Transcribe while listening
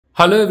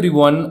Hello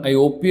everyone, I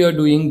hope you are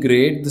doing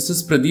great. This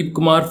is Pradeep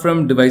Kumar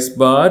from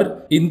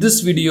DeviceBAR. In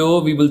this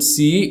video, we will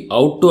see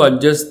how to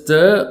adjust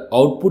the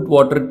output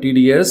water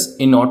TDS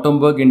in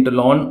Atomberg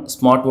Intellon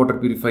Smart Water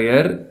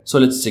Purifier. So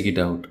let's check it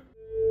out.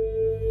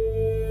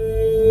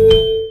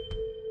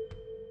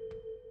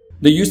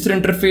 The user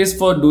interface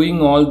for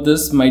doing all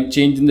this might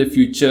change in the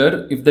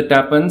future. If that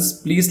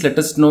happens, please let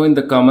us know in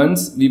the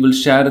comments. We will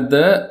share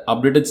the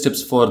updated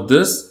steps for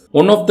this.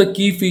 One of the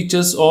key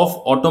features of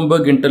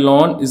Atomberg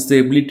Intellon is the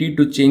ability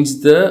to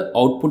change the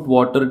output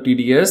water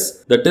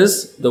TDS, that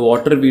is the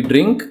water we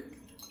drink.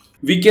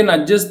 We can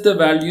adjust the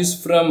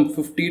values from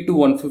 50 to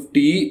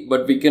 150,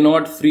 but we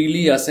cannot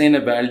freely assign a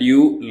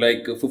value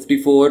like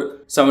 54,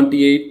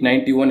 78,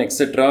 91,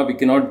 etc. We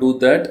cannot do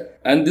that.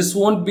 And this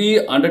won't be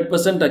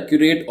 100%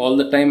 accurate all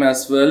the time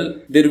as well.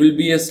 There will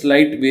be a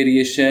slight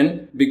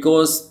variation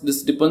because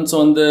this depends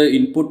on the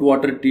input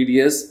water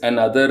TDS and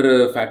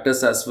other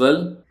factors as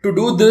well. To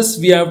do this,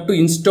 we have to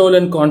install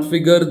and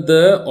configure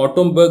the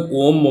Atomberg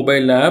Home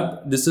mobile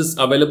app. This is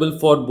available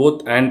for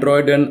both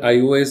Android and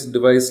iOS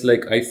device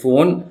like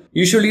iPhone.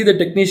 Usually the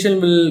technician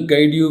will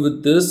guide you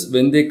with this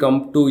when they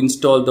come to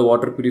install the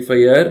water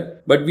purifier.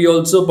 But we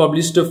also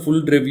published a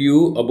full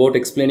review about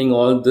explaining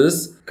all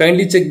this.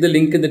 Kindly check the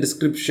link in the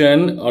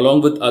description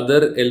along with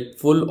other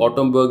helpful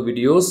Atomberg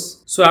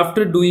videos. So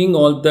after doing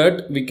all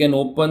that, we can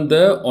open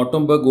the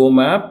Atomberg Home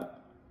app.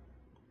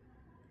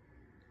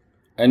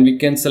 And we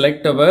can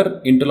select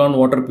our Intellon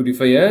water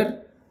purifier.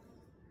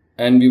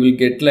 And we will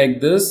get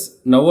like this.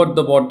 Now at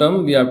the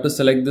bottom, we have to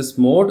select this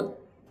mode.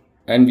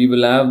 And we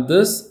will have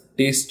this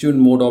taste tune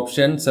mode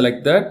option.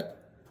 Select that.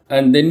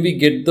 And then we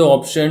get the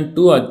option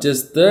to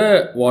adjust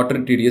the water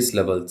TDS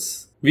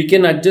levels. We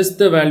can adjust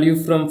the value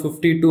from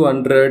 50 to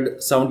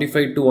 100,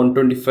 75 to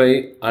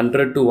 125,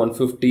 100 to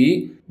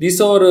 150.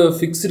 These are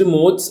fixed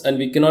modes and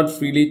we cannot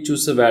freely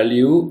choose a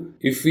value.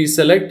 If we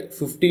select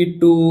 50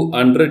 to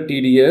 100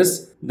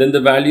 TDS, then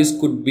the values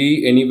could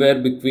be anywhere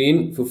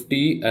between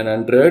 50 and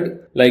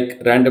 100.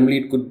 Like randomly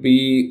it could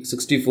be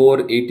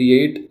 64,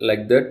 88,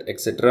 like that,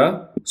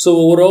 etc. So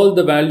overall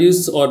the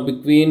values are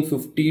between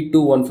 50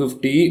 to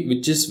 150,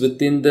 which is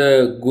within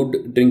the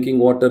good drinking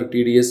water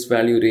TDS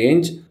value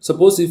range.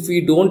 Suppose if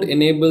we don't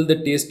enable the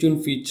taste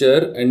tune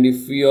feature and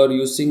if we are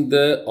using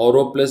the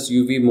RO plus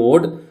UV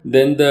mode,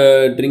 then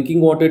the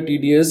drinking water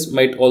TDS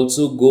might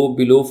also go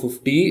below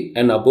 50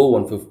 and above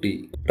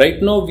 150.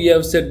 Right now we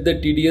have set the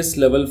TDS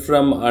level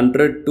from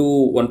 100 to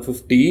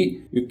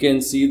 150. You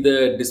can see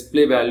the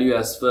display value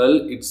as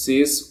well. It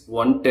says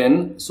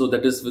 110. So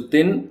that is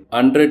within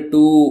 100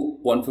 to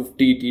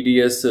 150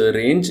 TDS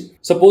range.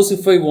 Suppose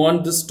if I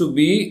want this to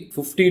be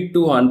 50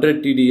 to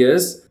 100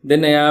 TDS,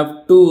 then I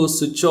have to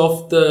switch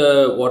off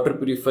the water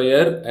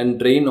purifier and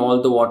drain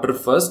all the water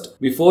first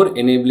before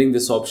enabling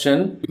this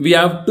option. We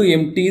have to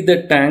empty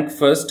the tank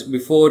first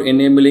before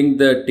enabling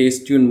the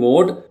taste tune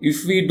mode.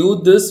 If we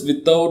do this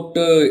without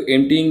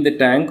emptying the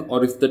tank,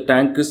 or if the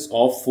tank is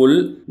off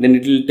full, then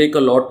it will take a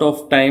lot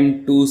of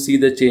time to see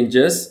the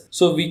changes.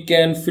 So we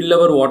can fill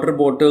our water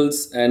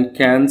bottles and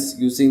cans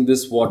using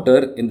this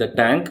water in the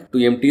tank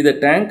to empty the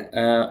tank.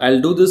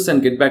 I'll do this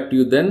and get back to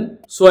you then.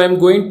 So I'm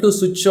going to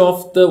switch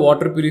off the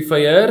water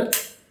purifier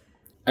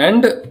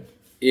and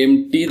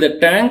empty the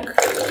tank.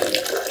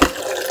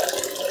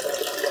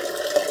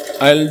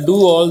 I'll do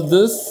all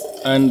this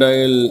and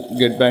I'll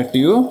get back to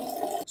you.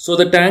 So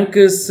the tank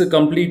is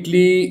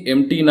completely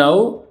empty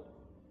now.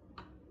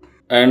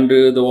 And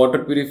the water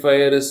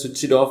purifier is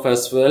switched off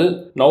as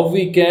well. Now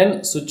we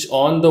can switch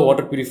on the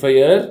water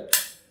purifier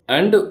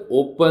and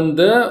open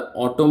the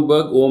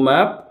Atomberg Home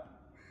app.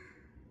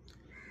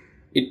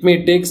 It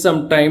may take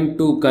some time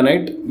to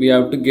connect. We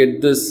have to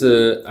get this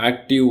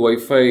active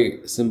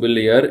Wi-Fi symbol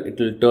here. It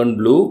will turn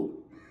blue.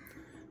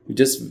 We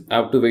just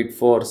have to wait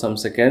for some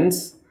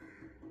seconds.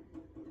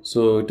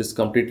 So it is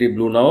completely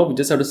blue now. We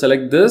just have to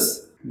select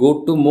this,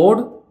 go to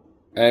mode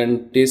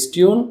and taste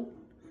tune.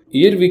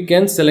 Here we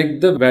can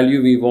select the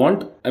value we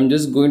want. I'm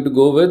just going to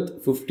go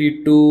with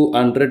 50 to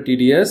 100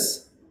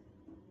 TDS.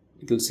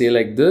 It will say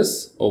like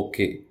this.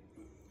 Okay.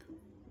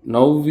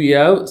 Now we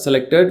have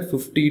selected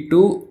 50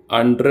 to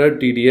 100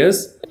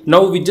 TDS.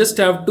 Now we just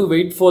have to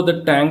wait for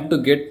the tank to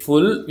get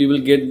full. We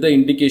will get the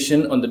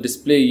indication on the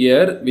display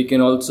here. We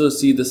can also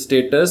see the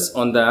status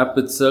on the app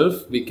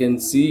itself. We can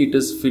see it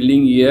is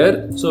filling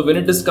here. So when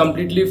it is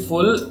completely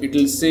full, it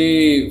will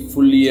say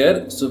full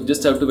here. So we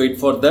just have to wait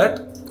for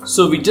that.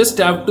 So we just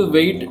have to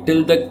wait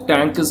till the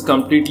tank is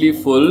completely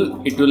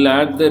full. It will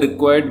add the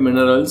required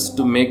minerals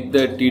to make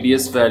the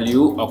TDS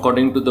value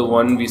according to the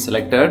one we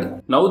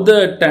selected. Now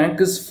the tank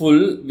is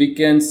full. We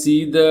can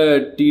see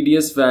the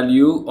TDS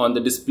value on the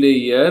display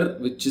here,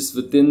 which is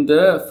within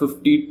the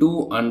 50 to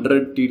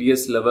 100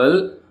 TDS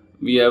level.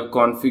 We have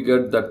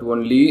configured that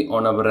only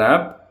on our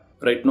app.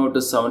 Right now it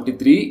is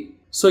 73.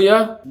 So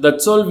yeah,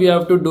 that's all we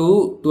have to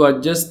do to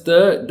adjust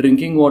the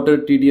drinking water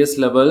TDS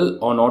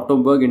level on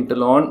Atomberg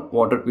Intellon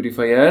water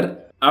purifier.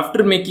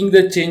 After making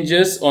the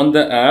changes on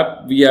the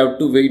app, we have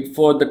to wait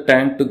for the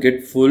tank to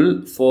get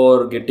full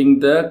for getting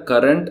the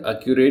current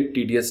accurate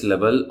TDS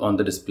level on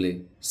the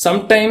display.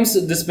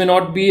 Sometimes this may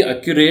not be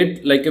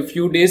accurate. Like a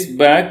few days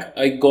back,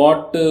 I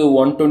got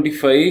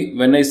 125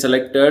 when I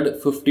selected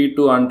 50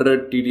 to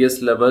 100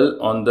 TDS level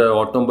on the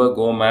Atomberg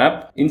Home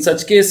app. In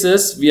such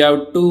cases, we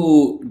have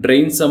to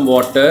drain some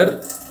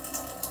water.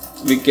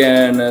 We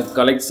can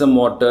collect some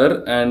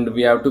water and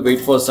we have to wait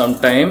for some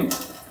time.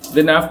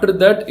 Then after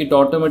that, it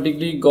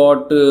automatically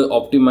got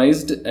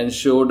optimized and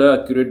showed an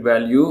accurate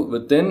value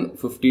within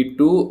 50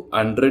 to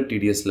 100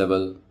 TDS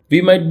level. We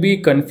might be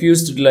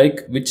confused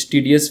like which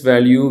TDS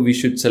value we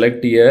should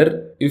select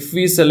here. If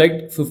we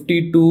select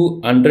 50 to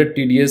 100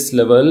 TDS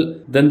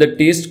level, then the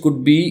taste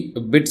could be a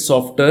bit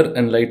softer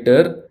and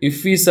lighter.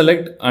 If we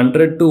select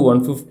 100 to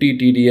 150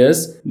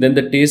 TDS, then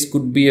the taste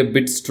could be a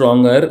bit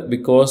stronger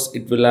because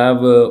it will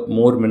have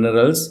more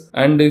minerals.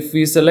 And if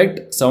we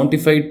select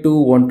 75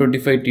 to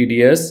 125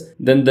 TDS,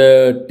 then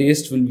the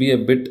taste will be a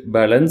bit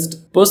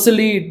balanced.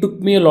 Personally, it took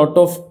me a lot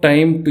of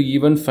time to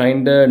even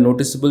find a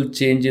noticeable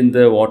change in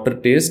the water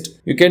taste.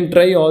 You can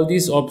try all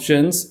these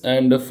options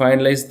and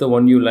finalize the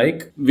one you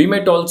like. We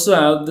might also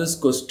have this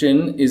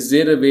question, is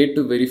there a way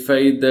to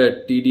verify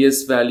the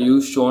TDS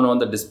value shown on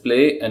the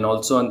display and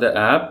also on the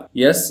app?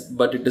 Yes,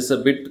 but it is a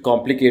bit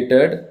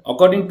complicated.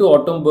 According to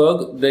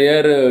Atomberg,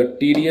 their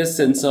TDS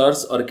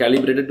sensors are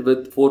calibrated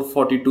with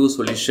 442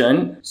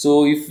 solution.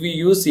 So if we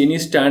use any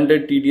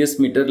standard TDS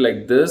meter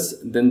like this,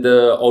 then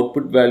the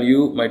output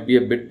value might be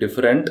a bit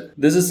different.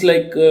 This is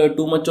like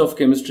too much of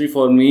chemistry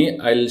for me.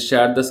 I'll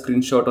share the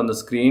screenshot on the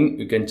screen.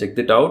 You can check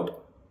that out.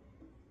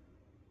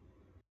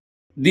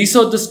 These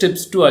are the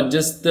steps to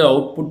adjust the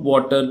output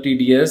water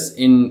TDS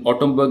in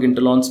Atomberg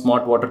Intellon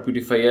Smart Water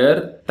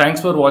Purifier.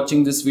 Thanks for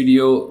watching this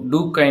video.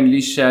 Do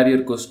kindly share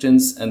your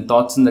questions and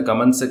thoughts in the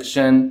comment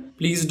section.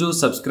 Please do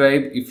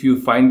subscribe if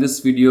you find this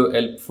video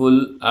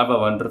helpful. Have a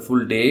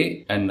wonderful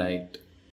day and night.